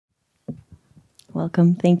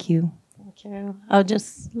Welcome. Thank you. Thank you. I would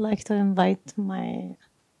just like to invite my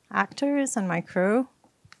actors and my crew.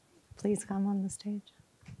 Please come on the stage.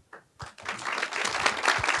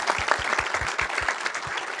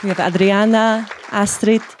 We have Adriana,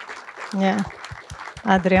 Astrit. Yeah.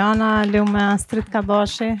 Adriana, Lume, Astrit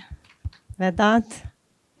Kabashi, Vedat,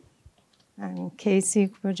 and Casey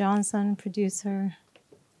Cooper Johnson, producer.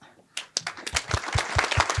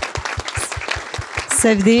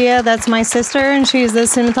 Sevdia, that's my sister, and she's the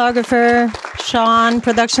cinematographer. Sean,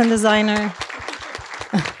 production designer,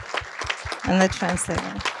 and the translator.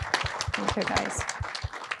 Thank you, guys.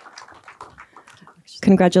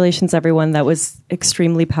 Congratulations, everyone. That was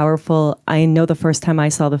extremely powerful. I know the first time I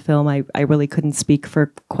saw the film, I really couldn't speak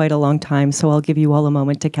for quite a long time, so I'll give you all a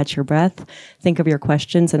moment to catch your breath, think of your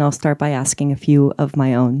questions, and I'll start by asking a few of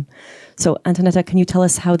my own. So, Antoneta, can you tell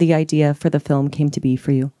us how the idea for the film came to be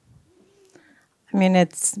for you? I mean,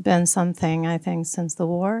 it's been something, I think, since the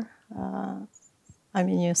war. I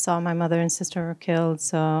mean, you saw my mother and sister were killed,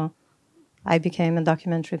 so I became a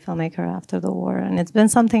documentary filmmaker after the war. And it's been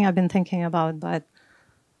something I've been thinking about, but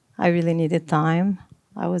I really needed time.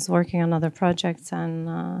 I was working on other projects,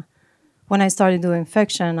 and when I started doing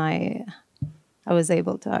fiction, I was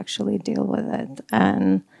able to actually deal with it.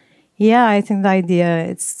 And yeah, I think the idea,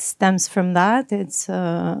 it stems from that. It's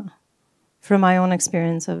from my own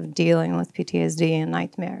experience of dealing with PTSD and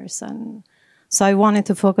nightmares. And so I wanted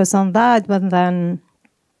to focus on that, but then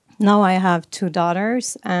now I have 2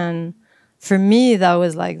 daughters, and for me, that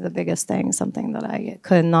was like the biggest thing, something that I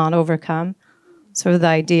could not overcome. Sort of the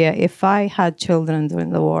idea, if I had children during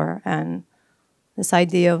the war, and this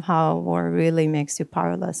idea of how war really makes you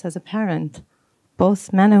powerless as a parent,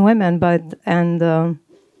 both men and women,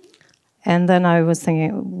 and then I was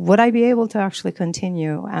thinking, would I be able to actually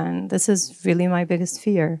continue? And this is really my biggest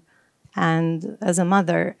fear, and as a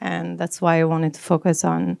mother, and that's why I wanted to focus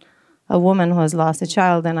on a woman who has lost a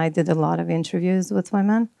child, and I did a lot of interviews with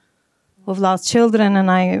women who've lost children,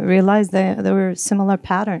 and I realized that there were similar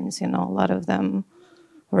patterns. You know, a lot of them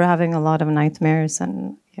were having a lot of nightmares,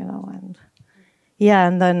 and and yeah,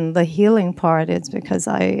 and then the healing part is because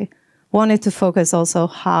I wanted to focus also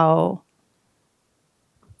how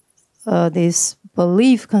these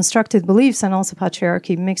constructed beliefs, and also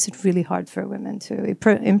patriarchy makes it really hard for women to, it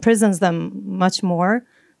imprisons them much more,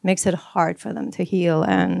 makes it hard for them to heal,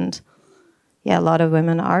 and yeah, a lot of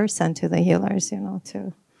women are sent to the healers,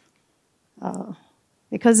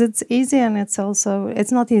 because it's easy, and it's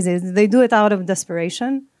not easy. They do it out of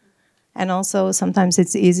desperation, and also sometimes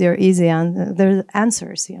it's easy, and there's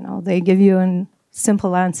answers, they give you a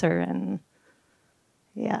simple answer, and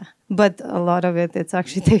yeah. But a lot of it's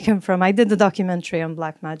actually taken from, I did the documentary on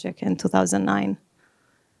black magic in 2009,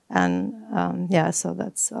 and yeah, so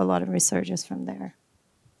that's a lot of researches from there.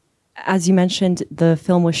 As you mentioned, the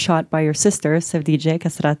film was shot by your sister, Antoneta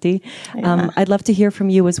Kastrati. Yeah. I'd love to hear from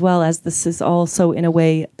you as well, as this is also, in a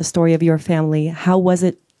way, the story of your family. How was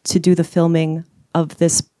it to do the filming of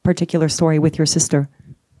this particular story with your sister?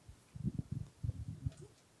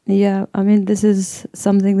 Yeah, I mean, this is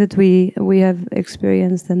something that we have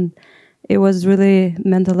experienced, and it was really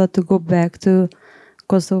meant a lot to go back to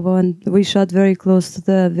Kosovo, and we shot very close to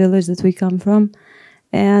the village that we come from.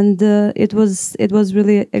 And it was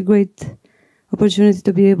really a great opportunity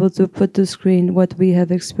to be able to put to screen what we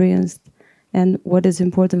have experienced and what is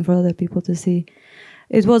important for other people to see.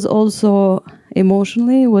 It was also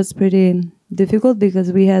emotionally was pretty difficult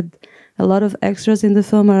because we had a lot of extras in the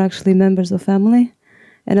film are actually members of family,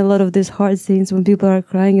 and a lot of these hard scenes when people are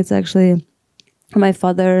crying, it's actually my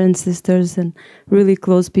father and sisters and really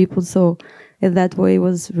close people. So in that way, it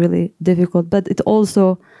was really difficult, but it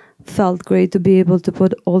also felt great to be able to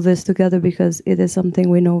put all this together because it is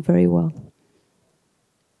something we know very well.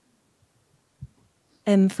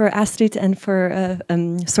 And for Astrid and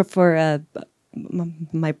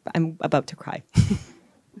I'm about to cry.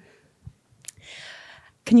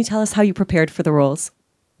 Can you tell us how you prepared for the roles?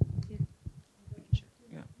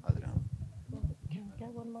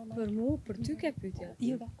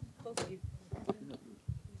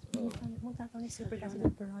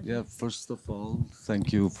 Yeah, first of all,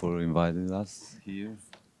 thank you for inviting us here.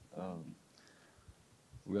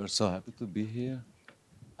 We are so happy to be here.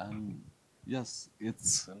 And yes,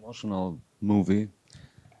 it's an emotional movie.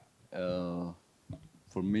 For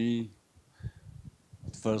me,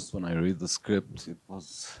 at first when I read the script, it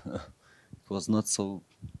was not so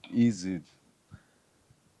easy.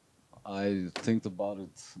 I think about it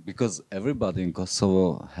because everybody in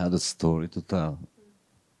Kosovo had a story to tell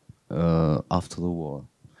after the war.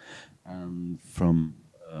 And from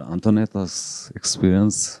Antoneta's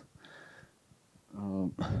experience,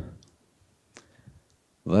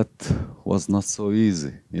 that was not so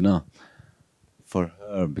easy, you know, for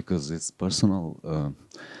her because it's personal.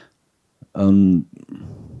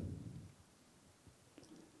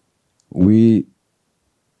 We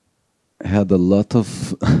had a lot of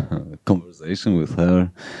conversation with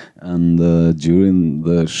her, and during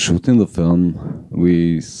the shooting the film,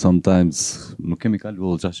 we sometimes We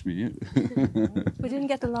didn't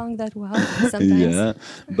get along that well sometimes. yeah,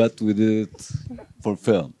 but we did it for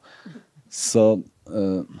film. So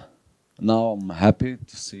now I'm happy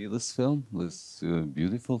to see this film, this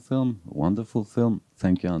beautiful film, wonderful film.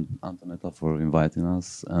 Thank you, Antoneta, for inviting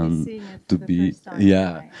us and to be.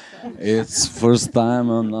 Yeah, it's first time,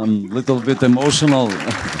 and I'm a little bit emotional.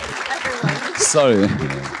 Sorry.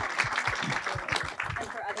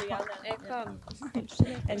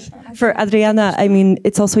 For Adriana, I mean,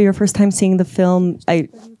 it's also your first time seeing the film.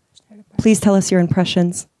 Please tell us your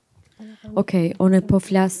impressions. Okay, unë po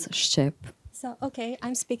flas shqip. So, okay,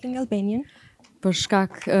 I'm speaking Albanian. Për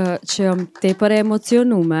shkak që jam tepër e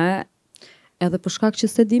emocionume, edhe për shkak që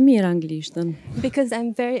se di mirë anglishtën. Because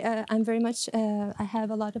I'm very much, I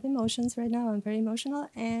have a lot of emotions right now. I'm very emotional,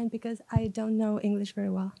 and because I don't know English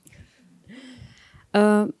very well.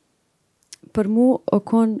 Për mu o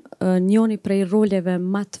kon njoni prej roleve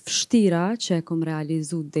më të vështira që e kom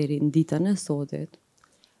realizu deri në ditën e sodit.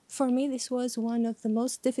 For me, this was one of the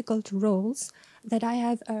most difficult roles that I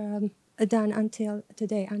have done until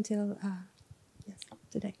today,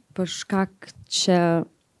 today. Për shkak që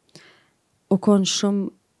o kon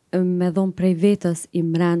shumë me dhon prej vetës i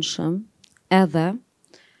mrenshëm, edhe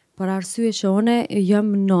për arsye që one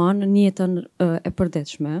jam non në jetën e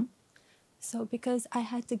përditshme. So because I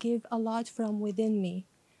had to give a lot from within me,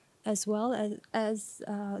 as well as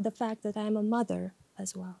the fact that I'm a mother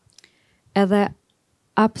as well. Edhe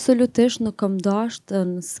absolutisht nuk kam dasht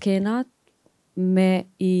në skenat me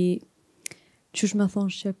i qysh me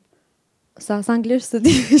thonë shqip sa anglisht së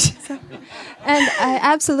di. And I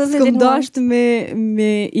absolutely S'kom didn't want... dasht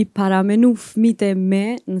me i paramenu fmite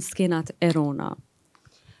me në skenat e rona.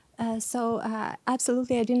 So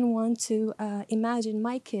absolutely I didn't want to imagine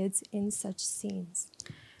my kids in such scenes.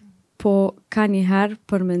 Po ka njëherë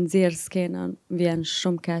për me nxjerr skenën vjen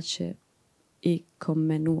shumë keq që i kom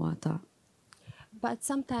menu ata. But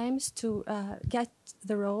sometimes to get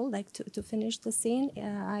the role, like to finish the scene,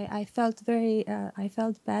 I felt I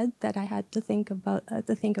felt bad that I had to think of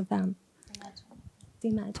them.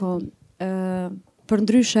 Imagine. Po, për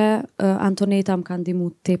ndryshe, Antoneta më ka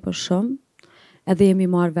ndihmu tepër shumë, edhe jemi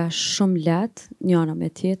marrë vesh shumë lehtë njëra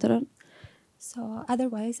me tjetrën. So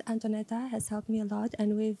otherwise, Antoneta has helped me a lot,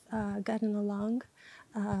 and we've gotten along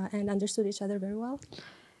and understood each other very well.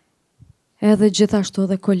 Edhe gjithashtu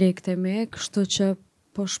edhe kolegët e mi, kështu që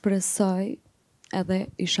po shpresoj edhe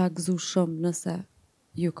isha gëzu shumë nëse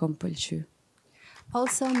ju kom pëlqy.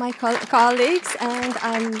 Also my colleagues, and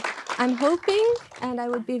I'm hoping and I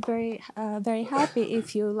would be very happy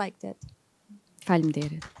if you liked it.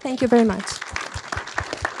 Faleminderit. Thank you very much.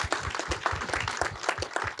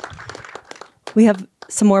 We have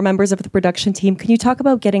some more members of the production team. Can you talk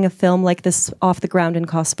about getting a film like this off the ground in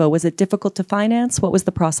Kosovo? Was it difficult to finance? What was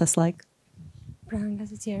the process like?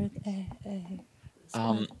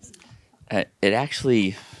 It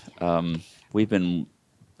actually, we've been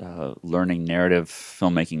learning narrative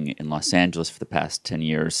filmmaking in Los Angeles for the past 10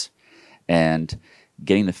 years, and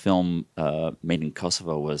getting the film made in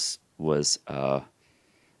Kosovo was kind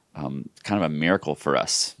of a miracle for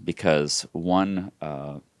us because one,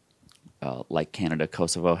 like Canada,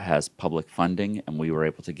 Kosovo has public funding, and we were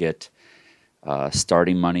able to get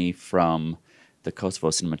starting money from the Kosovo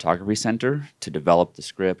Cinematography Center to develop the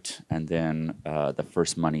script, and then the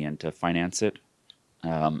first money in to finance it.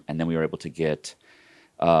 And then we were able to get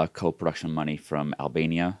co-production money from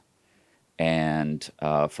Albania. And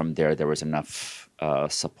from there was enough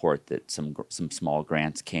support that some small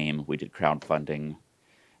grants came. We did crowdfunding.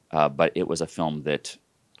 But it was a film that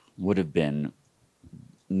would have been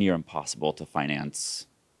near impossible to finance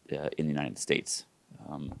in the United States.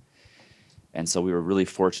 And so we were really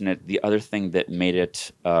fortunate. The other thing that made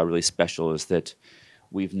it really special is that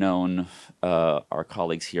we've known our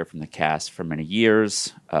colleagues here from the cast for many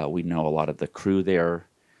years. We know a lot of the crew there.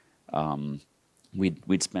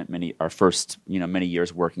 We'd spent our first many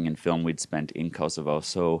years working in film we'd spent in Kosovo.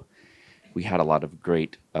 So we had a lot of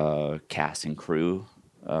great cast and crew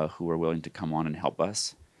who were willing to come on and help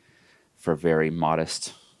us for very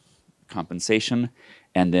modest compensation.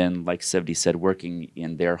 And then, like Sevdi said, working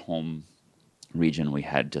in their home region, we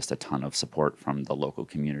had just a ton of support from the local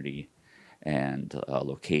community and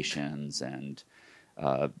locations, and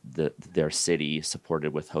their city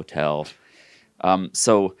supported with hotel.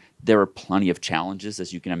 So there are plenty of challenges,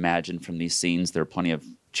 as you can imagine from these scenes. There are plenty of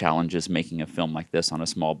challenges making a film like this on a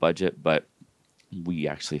small budget, but we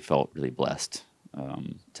actually felt really blessed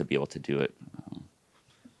to be able to do it.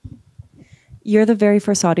 You're the very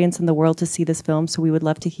first audience in the world to see this film, so we would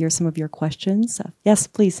love to hear some of your questions. Yes,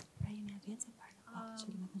 please. My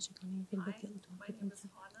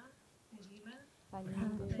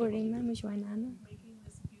name is Anna. Making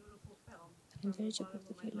this beautiful film. My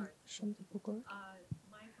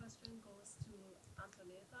question goes to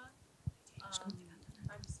Antoneta.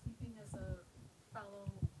 I'm speaking as a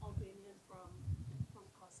fellow Albanian from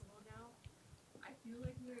Kosovo now. I feel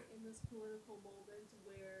like we're in this political moment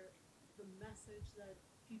where the message that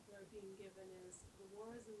people are being given is the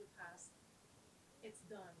war is in the past, it's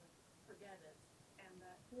done, forget it. And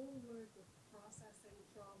that whole word of processing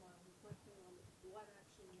trauma, reflecting on what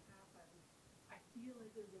actually happened, I feel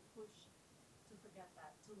like there's a push to forget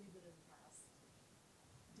that, to leave it in the past.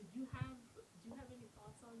 Do you have any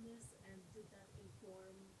thoughts on this, and did that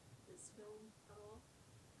inform this film at all?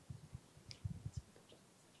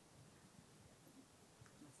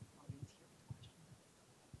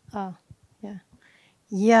 Yeah.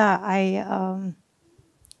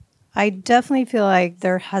 I definitely feel like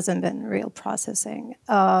there hasn't been real processing.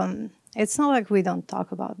 It's not like we don't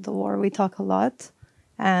talk about the war. We talk a lot,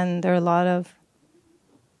 and there are a lot of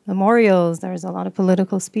memorials. There's a lot of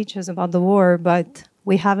political speeches about the war, but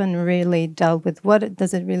we haven't really dealt with what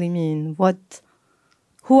does it really mean.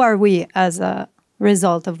 Who are we as a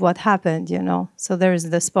result of what happened? You know. So there's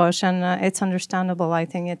this push, and it's understandable. I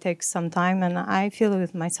think it takes some time, and I feel it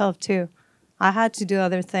with myself too. I had to do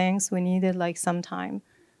other things. We needed like some time.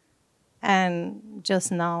 And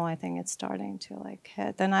just now, I think it's starting to like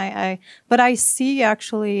hit. And but I see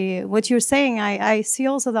actually what you're saying. I see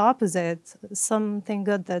also the opposite, something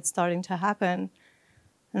good that's starting to happen.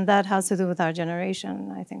 And that has to do with our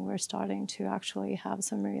generation. I think we're starting to actually have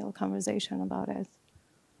some real conversation about it.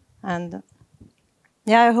 And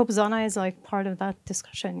yeah, I hope ZANA is like part of that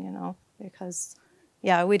discussion, you know, because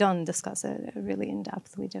yeah, we don't discuss it really in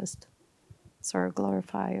depth. We just sort of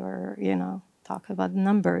glorify or, you know, talk about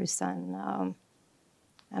numbers and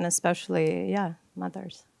especially, yeah,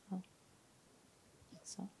 mothers.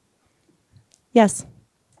 So. Yes.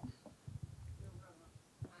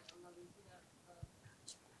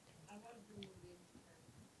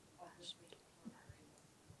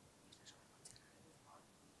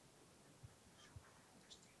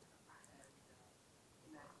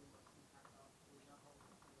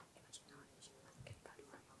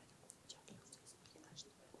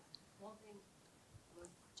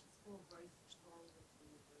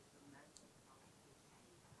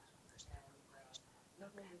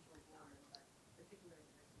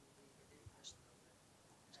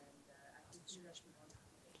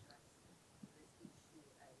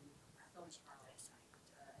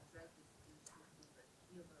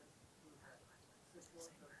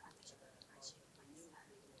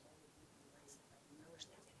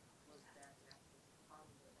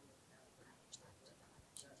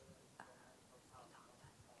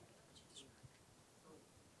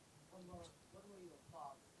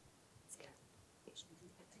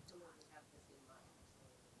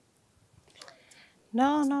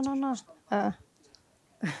 No.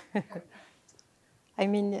 I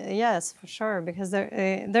mean, yes, for sure, because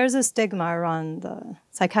there's a stigma around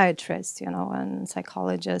psychiatrists, you know, and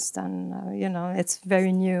psychologists, and, you know, it's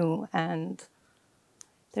very new, and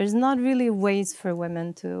there's not really ways for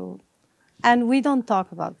women to, and we don't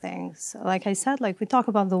talk about things. Like I said, like we talk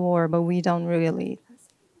about the war, but we don't really,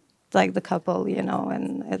 like the couple, you know,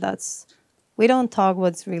 and we don't talk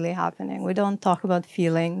what's really happening. We don't talk about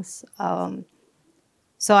feelings.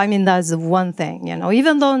 So, I mean, that's one thing, you know,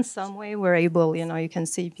 even though in some way we're able, you know, you can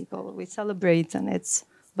see people, we celebrate and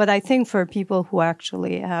but I think for people who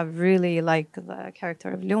actually have really, like the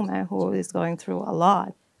character of Lume, who is going through a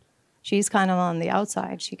lot, she's kind of on the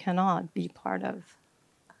outside. She cannot be part of,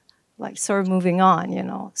 like, sort of moving on, you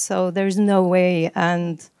know. So there's no way,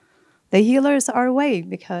 and the healers are a way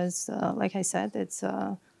because, like I said, it's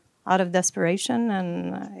out of desperation,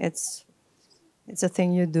 and it's a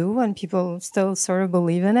thing you do, and people still sort of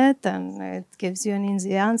believe in it, and it gives you an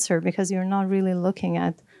easy answer because you're not really looking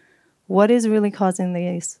at what is really causing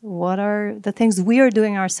these, what are the things we are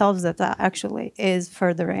doing ourselves that actually is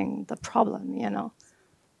furthering the problem, you know,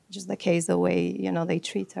 which is the case, the way, you know, they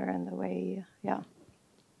treat her and the way, yeah,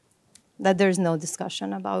 that there's no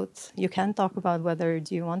discussion about, you can talk about whether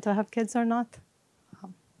do you want to have kids or not.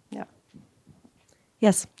 Yeah.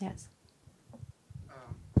 Yes. Yes.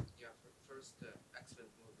 Excellent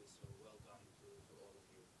movie, so well done to all of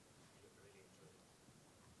you. I really enjoyed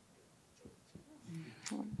it.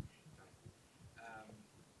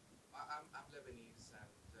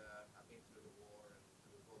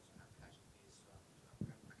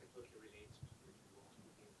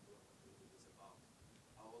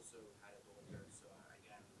 also had a daughter, so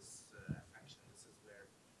again, this affection, this is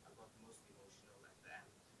where I got most emotional at the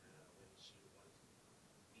end when she wanted to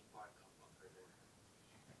be part of her daughter.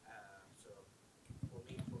 So for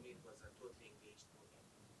me, it was a totally engaged movie.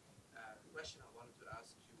 The question I wanted to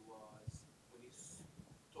ask you was, when you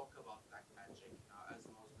talk about black magic, now as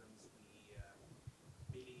Muslims, we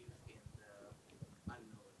believe in the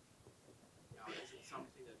unknown. Now, is it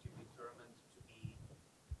something that you're determined to be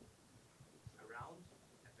around,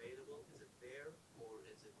 available? Is it there, or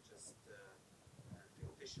is it just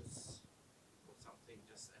fictitious, or something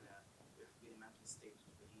just in a, we have to be in a mental state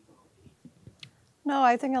to believe or not believe? No,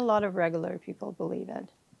 I think a lot of regular people believe it,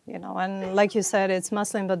 you know, and like you said, it's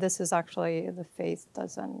Muslim, but this is actually, the faith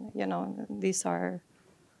doesn't, you know, these are,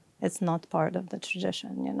 it's not part of the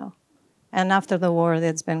tradition, you know. And after the war,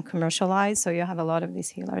 it's been commercialized, so you have a lot of these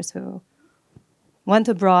healers who went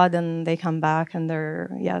abroad and they come back and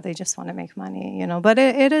they're, yeah, they just want to make money, you know. But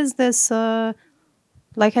it is this,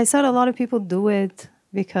 like I said, a lot of people do it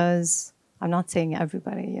because, I'm not saying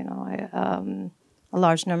everybody, you know, a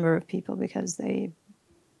large number of people, because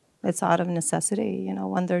it's out of necessity, you know,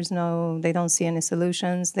 when they don't see any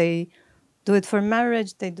solutions, they do it for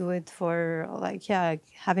marriage, they do it for, like, yeah,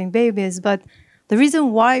 having babies. But the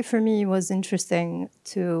reason why for me was interesting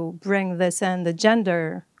to bring this in, the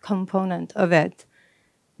gender component of it,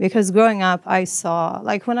 because growing up, I saw,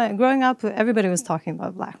 like, growing up, everybody was talking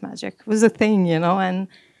about black magic. It was a thing, you know,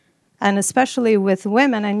 and especially with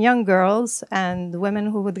women and young girls and women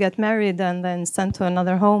who would get married and then sent to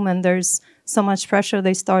another home, and there's so much pressure,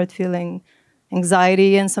 they start feeling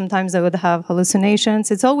anxiety, and sometimes they would have hallucinations.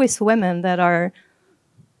 It's always women that are,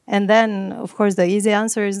 and then, of course, the easy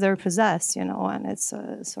answer is they're possessed, you know, and it's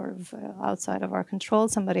sort of outside of our control.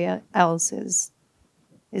 Somebody else is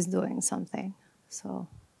doing something. So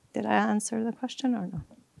did I answer the question or no?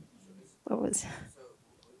 What was? So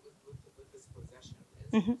with this possession,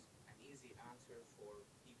 is it an easy answer for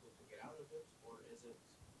people to get out of it, or is it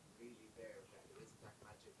really there that it is black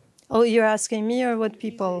magic? Oh, you're asking me or what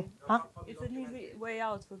people? Huh? It's an easy way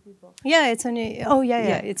out for people. Yeah, it's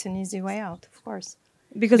it's an easy way out, of course.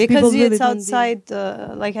 Because people really it's don't outside,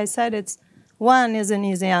 like I said, it's one is an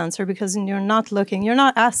easy answer because you're not looking, you're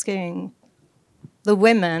not asking the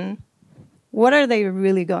women what are they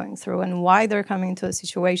really going through and why they're coming to a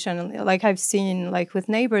situation. Like I've seen, like with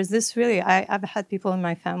neighbors, this really, I've had people in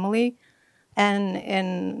my family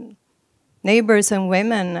and neighbors and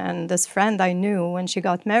women, and this friend I knew, when she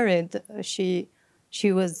got married, she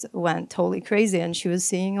went totally crazy, and she was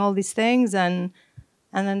seeing all these things, and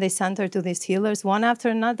then they sent her to these healers one after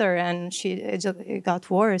another, and it got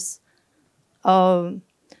worse. So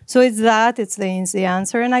it's the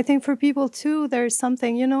answer, and I think for people too, there's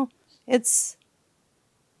something, you know, it's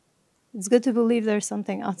good to believe there's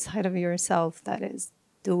something outside of yourself that is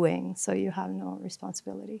doing, so you have no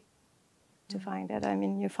responsibility to find it. I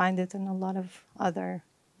mean, you find it in a lot of other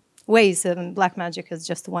ways, and black magic is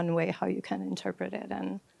just one way how you can interpret it,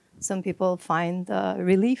 and some people find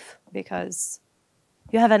relief because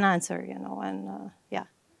you have an answer, you know, and yeah,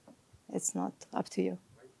 it's not up to you.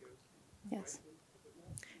 Yes.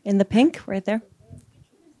 In the pink, right there.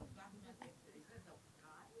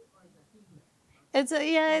 It's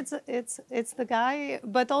the guy,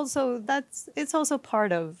 but also it's also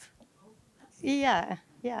part of, yeah.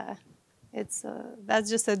 It's that's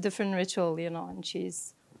just a different ritual, you know, and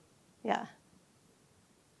she's, yeah.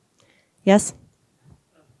 Yes.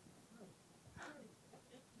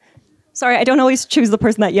 Sorry, I don't always choose the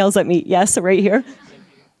person that yells at me. Yes, right here.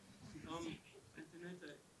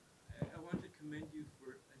 Antoneta, I want to commend you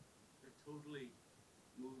for a totally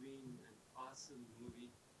moving and awesome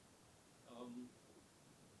movie.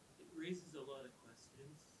 It raises a lot of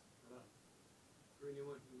questions for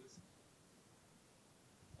anyone who was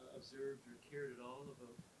observed or cared at all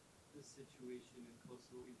about the situation in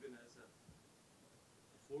Kosovo, even as a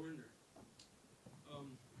foreigner.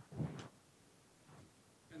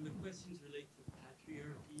 And the questions relate to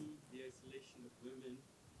patriarchy, the isolation of women,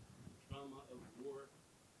 the trauma of war.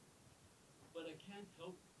 But I can't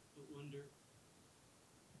help but wonder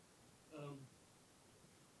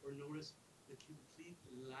or notice the complete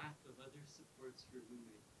lack of other supports for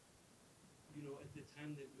Lume. You know, at the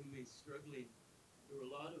time that Lume is struggling, there were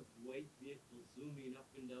a lot of white vehicles zooming up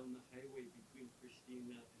and down the highway between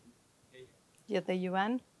Pristina and Heya. Yeah, the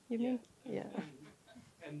UN, you mean? Yeah.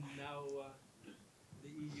 And now the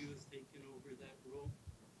EU has taken over that role.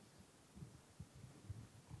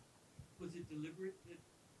 Was it deliberate that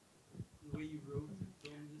the way you wrote and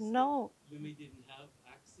filmed this? No. Lume didn't have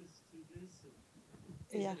access to this?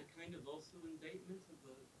 Is Yeah. it a kind of also indictment of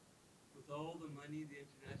with all the money the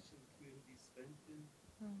international community spent in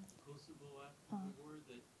Kosovo after the war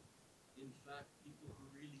that, in fact, people who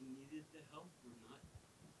really needed the help were not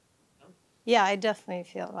helped? Yeah, I definitely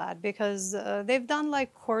feel that because they've done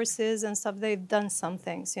like courses and stuff. They've done some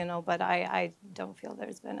things, you know, but I don't feel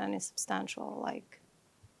there's been any substantial like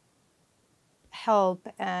help.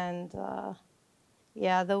 And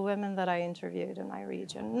yeah, the women that I interviewed in my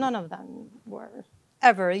region, none of them were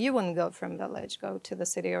ever. You wouldn't go from village, go to the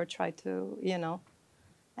city or try to, you know.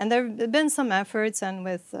 And there have been some efforts, and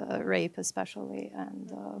with rape especially,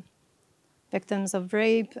 and victims of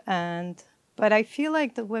rape. But I feel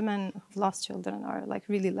like the women who've lost children are like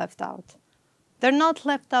really left out. They're not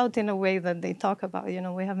left out in a way that they talk about. You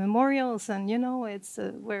know, we have memorials, and you know, it's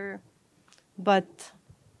but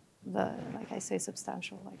the, like I say,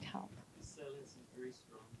 substantial like help. The silence is very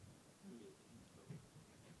strong.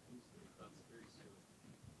 Very strong.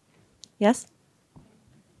 Yes?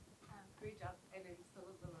 Great job. I know you still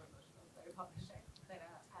look a little emotional, so I apologize. But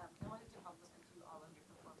I wanted to compliment you all on your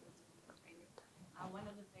performance and training. One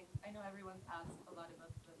of the things, I know everyone's asked a lot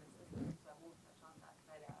about the mysticism, so I won't touch on that.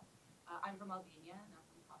 But I'm from Albania, and I'm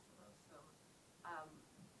from Kosovo, so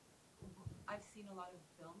I've seen a lot of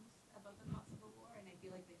films about the Kosovo War, and I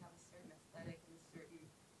feel like they have a certain aesthetic and a certain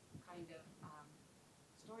kind of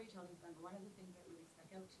storytelling style. But one of the things that really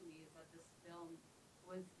stuck out to me is that this film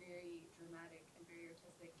was very dramatic and very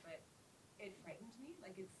artistic, but it frightened me.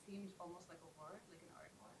 Like, it seemed almost like a horror, like an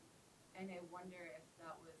art horror. And I wonder if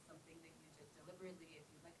that was something that you did deliberately, if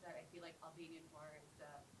you like that. I feel like Albanian horror is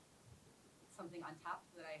something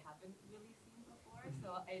untapped that I haven't really seen before.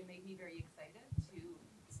 So it made me very excited to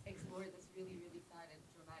explore this really, really sad and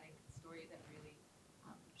dramatic story that really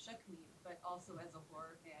shook me. But also as a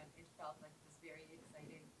horror fan, it felt like this very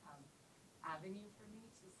exciting avenue for me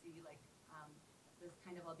to see like this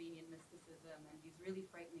kind of Albanian mysticism and these really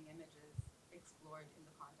frightening images explored in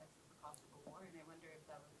the context of the Kosovo War. And I wonder if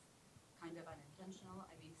that was kind of unintentional.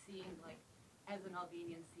 I mean, seeing like, as an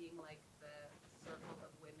Albanian, seeing like the circle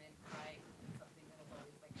of women crying is something that has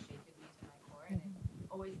always like shaken me to my core, and I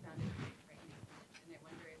always found it very frightening. And I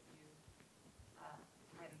wonder if you, I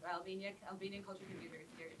don't know, Albanian culture can be a very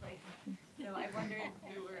scary place. So I wonder if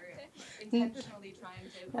you were intentionally trying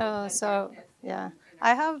to. So yeah,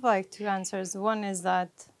 I have like two answers. One is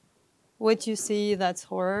that what you see that's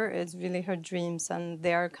horror is really her dreams, and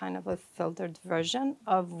they are kind of a filtered version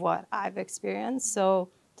of what I've experienced. So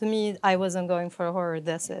to me, I wasn't going for horror.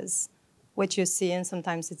 This is what you see, and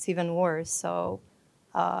sometimes it's even worse. So,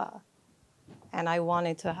 and I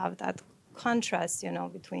wanted to have that contrast, you know,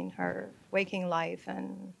 between her waking life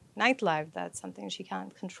and night life. That's something she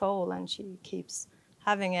can't control, and she keeps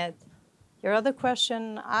having it. Your other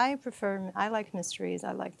question, I like mysteries,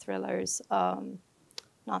 I like thrillers,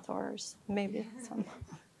 not horrors, maybe some.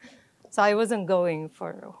 So I wasn't going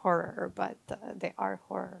for horror, but they are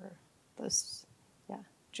horror. Those, yeah,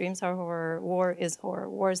 dreams are horror, war is horror,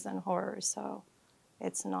 worse than horror. So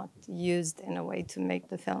it's not used in a way to make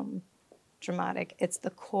the film dramatic. It's the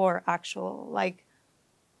core actual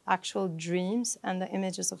dreams and the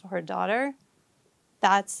images of her daughter.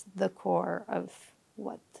 That's the core of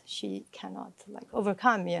what she cannot like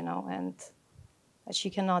overcome, you know, and that she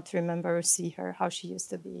cannot remember or see her how she used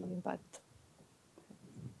to be. But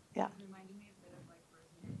yeah. It reminded me a bit of like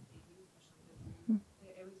Rosemary's Baby, especially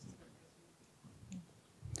because it was just a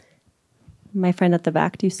person. My friend at the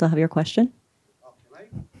back, do you still have your question? Oh, can I?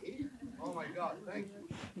 Oh my God, thank you.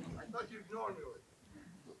 I thought you ignored me.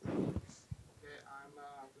 Okay, I'm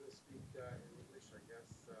going to speak in English, I guess.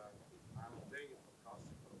 I'm Albanian from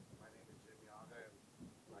Kosovo. My name is Jimmy Aga,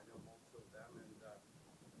 and I know most of them. And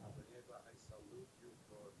Antoneta, I salute you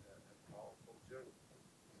for a powerful journey.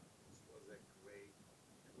 This was a great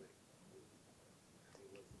movie. And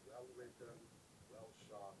it was well written, well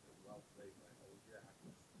shot, and well played by all the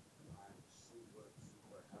actors. I'm super,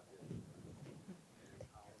 super happy with it. And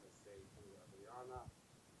I want to say to Adriana,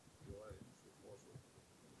 you're a true force.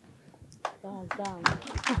 Well done.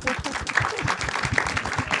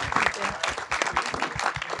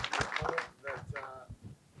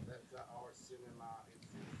 That our cinema is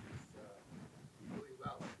doing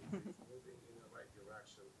well. It's moving in the right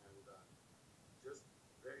direction, and just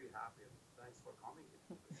very happy. Thanks for coming.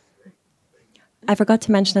 This is great. I forgot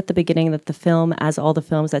to mention at the beginning that the film, as all the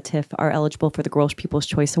films at TIFF, are eligible for the Girls' People's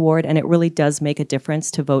Choice Award, and it really does make a difference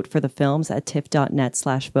to vote for the films at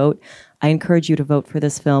tiff.net/vote. I encourage you to vote for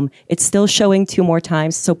this film. It's still showing 2 more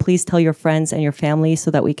times, so please tell your friends and your family so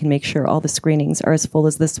that we can make sure all the screenings are as full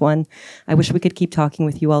as this one. I wish we could keep talking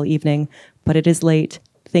with you all evening, but it is late.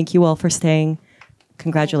 Thank you all for staying.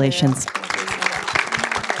 Congratulations.